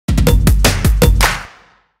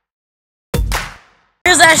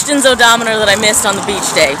Ashton's odometer that I missed on the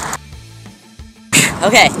beach day.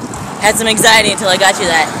 Okay, had some anxiety until I got you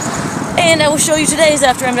that. And I will show you today's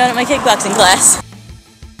after I'm done at my kickboxing class.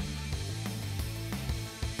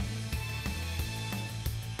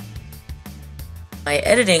 My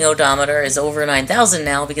editing odometer is over 9,000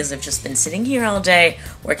 now because I've just been sitting here all day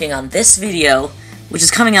working on this video, which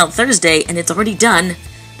is coming out Thursday, and it's already done.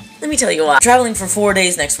 Let me tell you why. I'm traveling for 4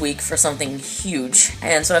 days next week for something huge,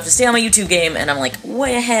 and so I have to stay on my YouTube game, and I'm like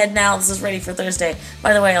way ahead now. This is ready for Thursday.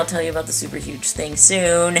 By the way, I'll tell you about the super huge thing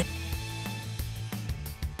soon.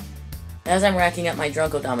 As I'm racking up my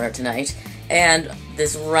drunk odometer tonight, and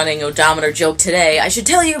this running odometer joke today, I should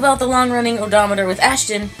tell you about the long-running odometer with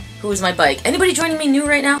Ashton, who is my bike. Anybody joining me new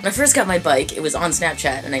right now? When I first got my bike, it was on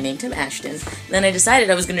Snapchat, and I named him Ashton. Then I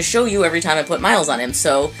decided I was going to show you every time I put miles on him,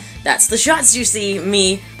 so that's the shots you see,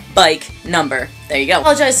 me, bike, number. There you go. I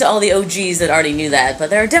apologize to all the OGs that already knew that,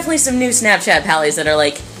 but there are definitely some new Snapchat pallies that are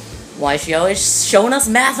like, why is she always showing us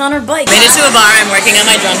math on her bike? Made it to a bar, I'm working on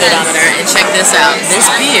my drunk odometer, and check this out. This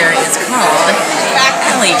beer is called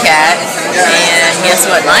Alley Cat, and guess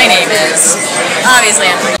what my name is? Obviously,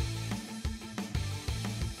 I'm...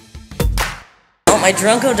 My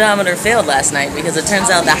drunk odometer failed last night because it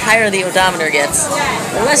turns out the higher the odometer gets,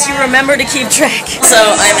 the less you remember to keep track. So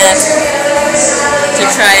I meant to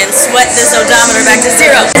try and sweat this odometer back to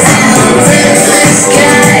zero.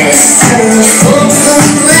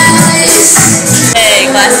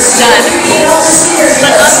 Hey, class is done.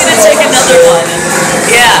 But I'm gonna take another one.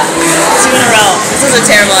 Yeah, 2 in a row. This is a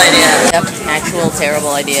terrible idea. Yep, actual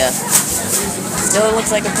terrible idea. Still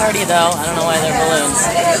looks like a party though. I don't know why they're balloons.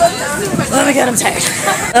 Oh my god, I'm tired.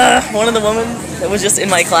 One of the women that was just in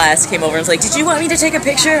my class came over and was like, "Did you want me to take a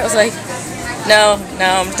picture?" I was like, No,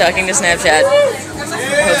 I'm talking to Snapchat.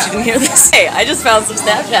 I hope you didn't hear this. Hey, I just found some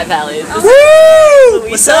Snapchat valleys.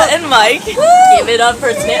 Louisa and Mike. Give it up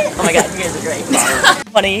for Snap. Oh my god, you guys are great.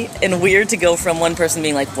 Funny and weird to go from one person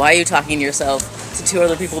being like, "Why are you talking to yourself?" to 2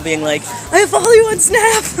 other people being like, "I follow you on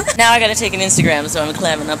Snap." Now I gotta take an Instagram, so I'm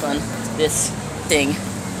clamming up on this thing.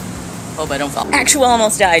 Hope I don't fall. Actually,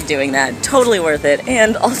 almost died doing that. Totally worth it.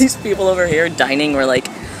 And all these people over here dining were like,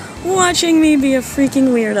 watching me be a freaking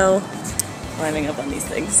weirdo. Climbing up on these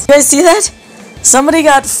things. You guys see that? Somebody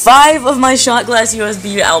got 5 of my shot glass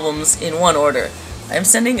USB albums in one order. I'm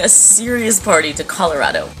sending a serious party to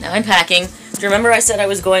Colorado. Now I'm packing. Do you remember I said I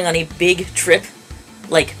was going on a big trip?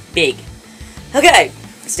 Like, big. Okay.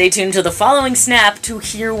 Stay tuned to the following snap to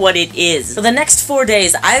hear what it is. For the next 4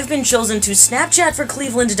 days, I've been chosen to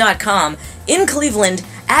SnapchatForCleveland.com in Cleveland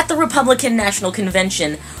at the Republican National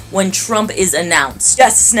Convention when Trump is announced.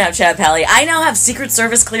 Yes, Snapchat Pally, I now have Secret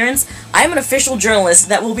Service clearance. I'm an official journalist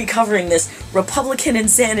that will be covering this Republican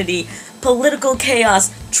insanity, political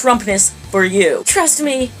chaos, Trumpness for you. Trust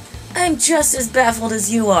me, I'm just as baffled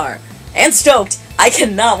as you are. And stoked! I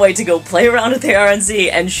cannot wait to go play around with the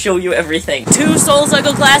RNC and show you everything. 2 Soul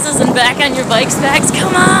Cycle classes and back on your bike, Spags?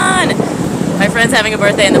 Come on! My friend's having a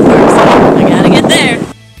birthday in the park, so I gotta get there.